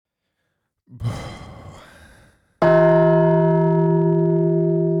It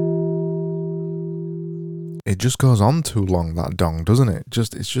just goes on too long, that dong, doesn't it?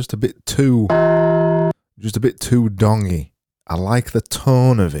 It's just a bit too dongy. I like the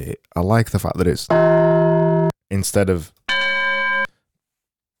tone of it. I like the fact that it's instead of,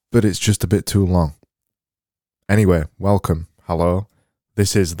 but it's just a bit too long. Anyway, welcome. Hello.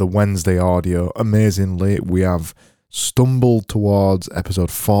 This is the Wednesday audio. Amazingly, we have stumbled towards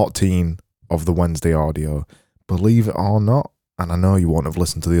episode 14 of the Wednesday audio. Believe it or not, and I know you won't have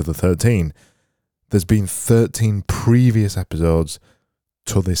listened to the other 13, there's been 13 previous episodes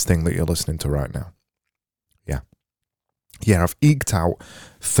to this thing that you're listening to right now. Yeah, I've eked out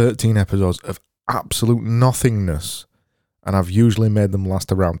 13 episodes of absolute nothingness, and I've usually made them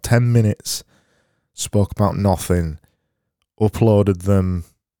last around 10 minutes, spoke about nothing, uploaded them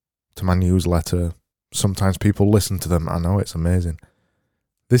to my newsletter. Sometimes people listen to them. I know, it's amazing.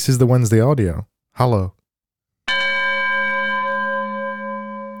 This is the Wednesday audio. Hello.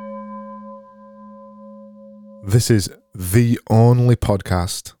 This is the only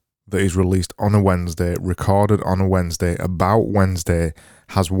podcast that is released on a Wednesday, recorded on a Wednesday, about Wednesday,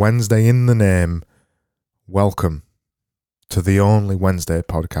 has Wednesday in the name. Welcome to the only Wednesday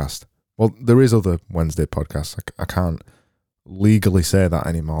podcast. Well, there is other Wednesday podcasts. I can't legally say that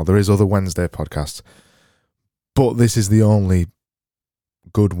anymore. There is other Wednesday podcasts, but this is the only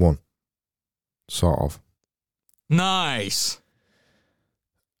good one, sort of. Nice.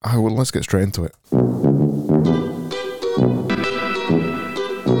 Well, let's get straight into it.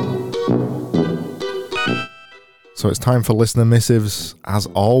 So it's time for listener missives. As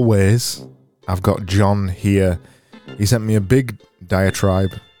always, I've got John here. He sent me a big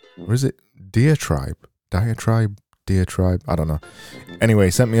diatribe. Or is it diatribe? Diatribe? I don't know. Anyway,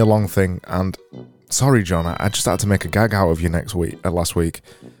 he sent me a long thing, and sorry, John, I just had to make a gag out of you last week,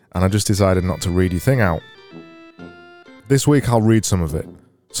 and I just decided not to read your thing out. This week I'll read some of it.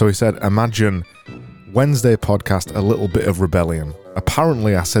 So he said, imagine Wednesday podcast, a little bit of rebellion.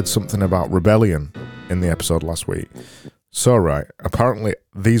 Apparently I said something about rebellion in the episode last week. So right, apparently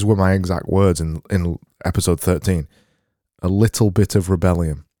these were my exact words in episode 13. A little bit of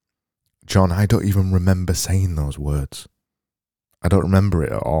rebellion. John, I don't even remember saying those words. I don't remember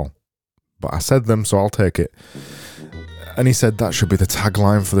it at all. But I said them, so I'll take it. And he said that should be the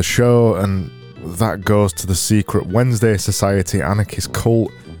tagline for the show, and that goes to the secret Wednesday Society anarchist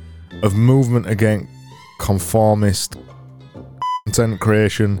cult of movement against conformist content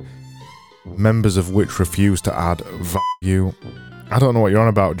creation, members of which refuse to add value. I don't know what you're on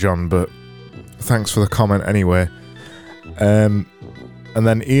about, John, but thanks for the comment anyway. And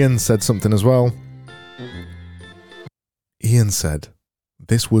then Ian said something as well. Ian said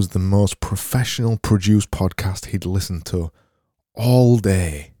this was the most professional produced podcast he'd listened to all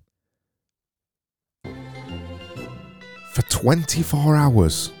day. For 24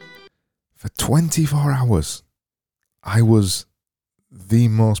 hours. I was the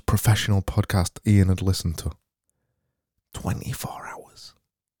most professional podcast Ian had listened to. 24 hours.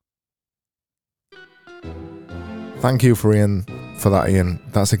 Thank you for that, Ian.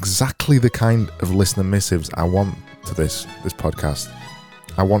 That's exactly the kind of listener missives I want to this podcast.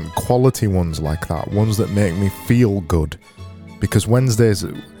 I want quality ones like that, ones that make me feel good. Because Wednesdays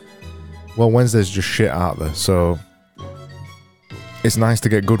just shit out there, so it's nice to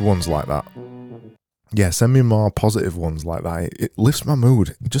get good ones like that. Yeah, send me more positive ones like that. It lifts my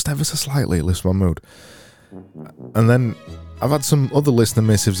mood. Just ever so slightly, it lifts my mood. And then I've had some other listener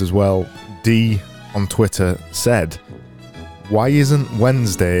missives as well. D on Twitter said, why isn't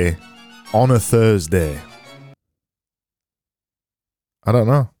Wednesday on a Thursday? I don't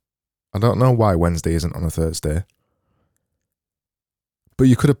know. I don't know why Wednesday isn't on a Thursday. But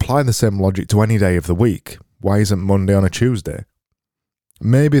you could apply the same logic to any day of the week. Why isn't Monday on a Tuesday?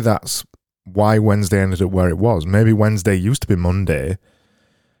 Maybe that's why Wednesday ended up where it was. Maybe Wednesday used to be Monday,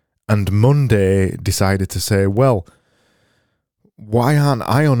 and Monday decided to say, well, why aren't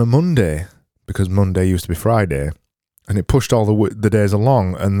I on a Monday? Because Monday used to be Friday, and it pushed all the days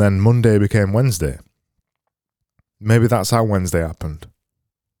along, and then Monday became Wednesday. Maybe that's how Wednesday happened.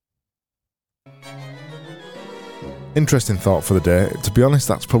 Interesting thought for the day. To be honest,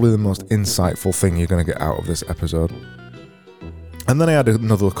 that's probably the most insightful thing you're going to get out of this episode. And then I had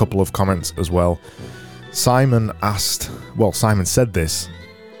another couple of comments as well. Simon said this.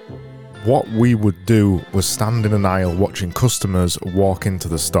 What we would do was stand in an aisle watching customers walk into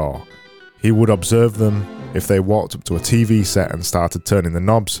the store. He would observe them. If they walked up to a TV set and started turning the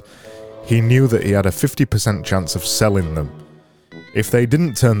knobs, he knew that he had a 50% chance of selling them. If they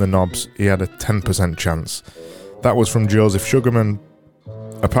didn't turn the knobs, he had a 10% chance. That was from Joseph Sugarman.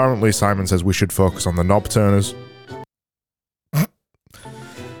 Apparently, Simon says we should focus on the knob turners.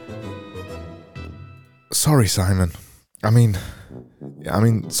 Sorry, Simon. I mean,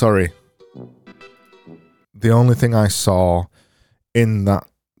 sorry. The only thing I saw in that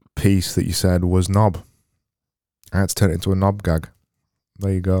piece that you said was knob. I had to turn it into a knob gag.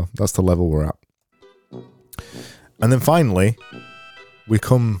 There you go. That's the level we're at. And then finally, we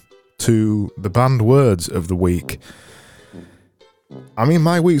come to the banned words of the week. I mean,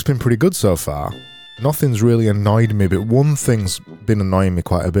 my week's been pretty good so far. Nothing's really annoyed me, but one thing's been annoying me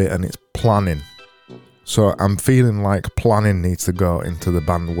quite a bit, and it's planning. So I'm feeling like planning needs to go into the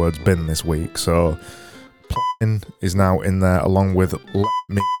banned words bin this week. So planning is now in there, along with let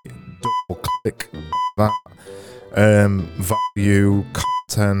me double click that. Value,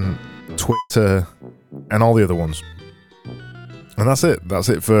 content, Twitter, and all the other ones. And that's it. That's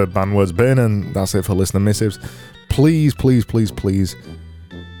it for banned words bin, and that's it for listener missives. Please, please, please, please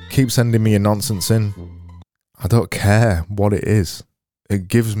keep sending me your nonsense in. I don't care what it is. It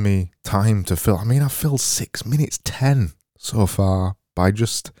gives me time to fill. I mean, I've filled 6 minutes 10 so far by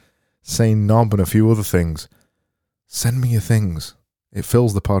just saying knob and a few other things. Send me your things. It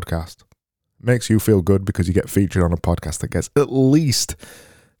fills the podcast. It makes you feel good because you get featured on a podcast that gets at least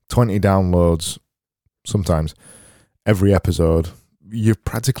 20 downloads, sometimes, every episode. You're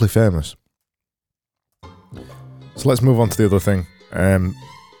practically famous. So let's move on to the other thing.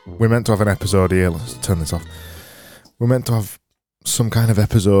 We're meant to have an episode here. Let's turn this off. We're meant to have some kind of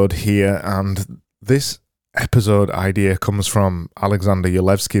episode here, and this episode idea comes from Alexander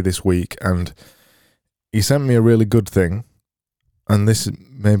Yalevsky this week, and he sent me a really good thing, and this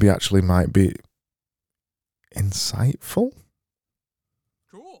maybe actually might be insightful.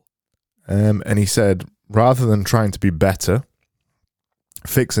 Cool. And he said, rather than trying to be better,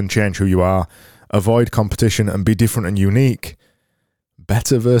 fix and change who you are, avoid competition and be different and unique.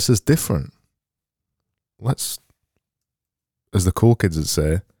 Better versus different. Let's, as the cool kids would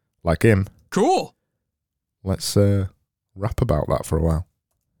say, like him. Cool. Let's rap about that for a while.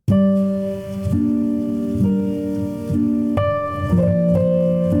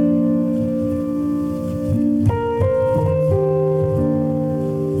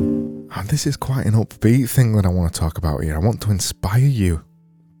 And this is quite an upbeat thing that I want to talk about here. I want to inspire you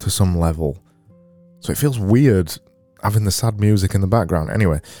to some level. So it feels weird having the sad music in the background.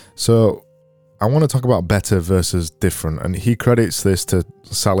 Anyway, so I want to talk about better versus different. And he credits this to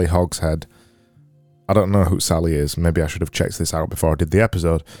Sally Hogshead. I don't know who Sally is. Maybe I should have checked this out before I did the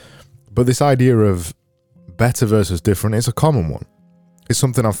episode. But this idea of better versus different is a common one. It's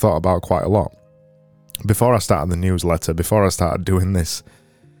something I've thought about quite a lot. Before I started the newsletter, before I started doing this,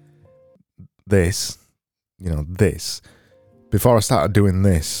 before I started doing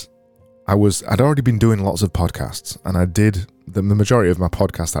this, I'd already been doing lots of podcasts, and I did the majority of my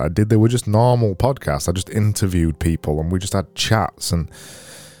podcasts that I did, they were just normal podcasts. I just interviewed people and we just had chats, and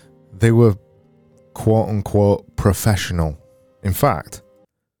they were quote unquote professional. In fact,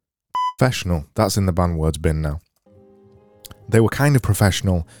 professional, that's in the banned words bin now. They were kind of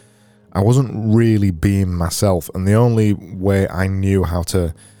professional. I wasn't really being myself, and the only way I knew how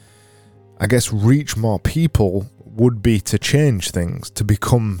to, I guess, reach more people would be to change things, to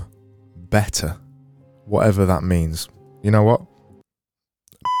become better, whatever that means. You know what?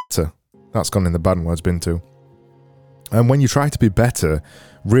 Better. That's gone in the banned words bin too. And when you try to be better,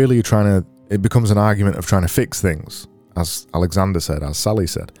 really it becomes an argument of trying to fix things, as Alexander said, as Sally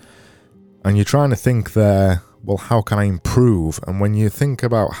said. And you're trying to think there, well, how can I improve? And when you think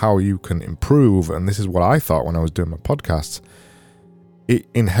about how you can improve, and this is what I thought when I was doing my podcasts, it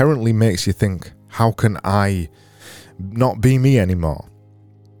inherently makes you think, how can I not be me anymore?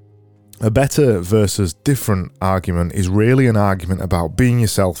 A better versus different argument is really an argument about being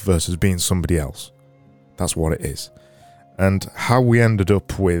yourself versus being somebody else. That's what it is. And how we ended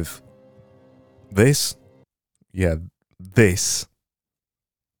up with this,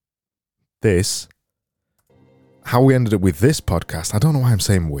 how we ended up with this podcast, I don't know why I'm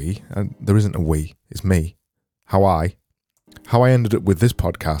saying we, there isn't a we, it's me. How I ended up with this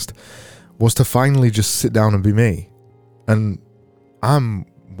podcast was to finally just sit down and be me. And I'm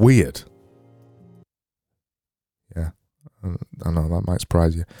weird. Yeah, I know that might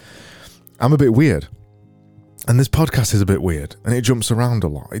surprise you. I'm a bit weird. And this podcast is a bit weird. And it jumps around a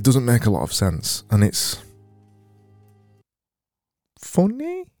lot. It doesn't make a lot of sense. And it's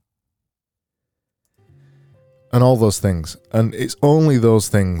funny. And all those things. And it's only those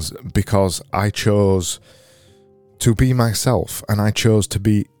things because I chose to be myself. And I chose to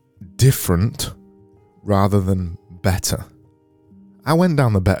be different rather than better. I went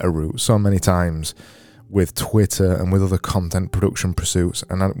down the better route so many times with Twitter and with other content production pursuits.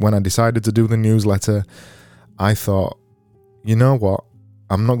 And when I decided to do the newsletter, I thought, you know what?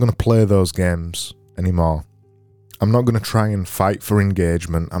 I'm not going to play those games anymore. I'm not going to try and fight for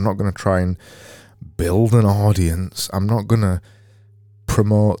engagement. I'm not going to try and build an audience. I'm not going to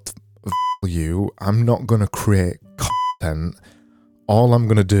promote value. I'm not going to create content. All I'm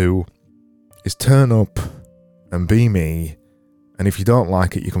going to do is turn up and be me. And if you don't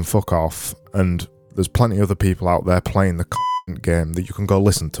like it, you can fuck off. And there's plenty of other people out there playing the content game that you can go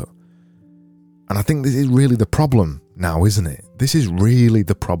listen to. And I think this is really the problem now, isn't it? This is really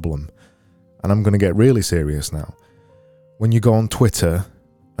the problem. And I'm going to get really serious now. When you go on Twitter,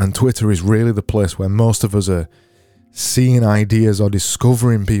 and Twitter is really the place where most of us are seeing ideas or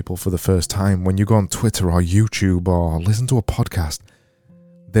discovering people for the first time. When you go on Twitter or YouTube or listen to a podcast,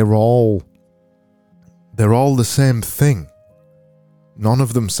 they're all the same thing. None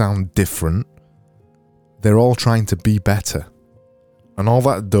of them sound different. They're all trying to be better. And all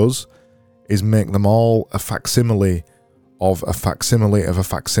that does is make them all a facsimile of a facsimile of a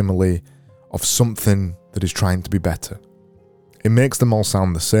facsimile of something that is trying to be better. It makes them all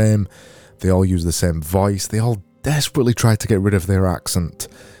sound the same. They all use the same voice. They all desperately try to get rid of their accent.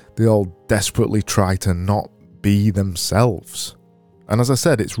 They all desperately try to not be themselves. And as I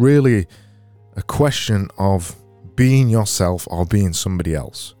said, it's really a question of being yourself or being somebody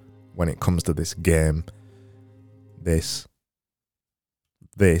else when it comes to this game. This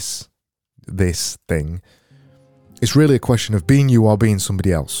thing. It's really a question of being you or being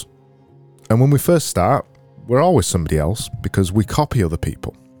somebody else. And when we first start, we're always somebody else because we copy other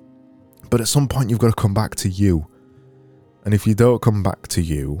people. But at some point you've got to come back to you. And if you don't come back to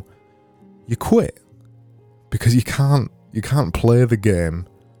you, you quit. Because you can't play the game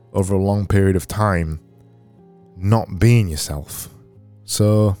over a long period of time not being yourself.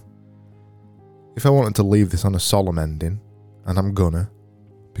 So if I wanted to leave this on a solemn ending, and I'm gonna,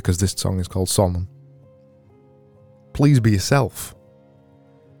 because this song is called Solemn, please be yourself.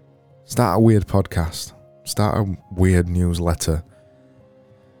 Start a weird podcast. Start a weird newsletter.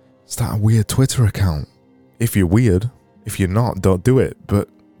 Start a weird Twitter account. If you're weird. If you're not, don't do it. But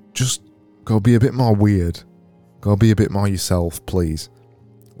just go be a bit more weird. Go be a bit more yourself, please.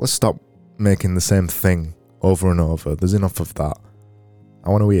 Let's stop making the same thing over and over. There's enough of that. I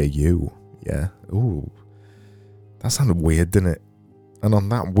want to hear you. Yeah. Ooh. That sounded weird, didn't it? And on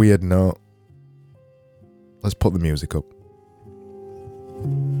that weird note, let's put the music up.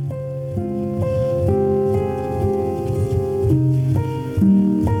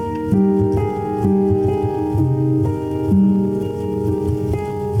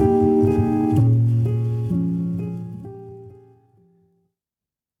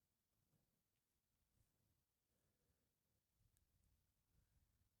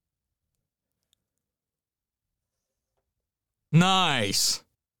 Nice.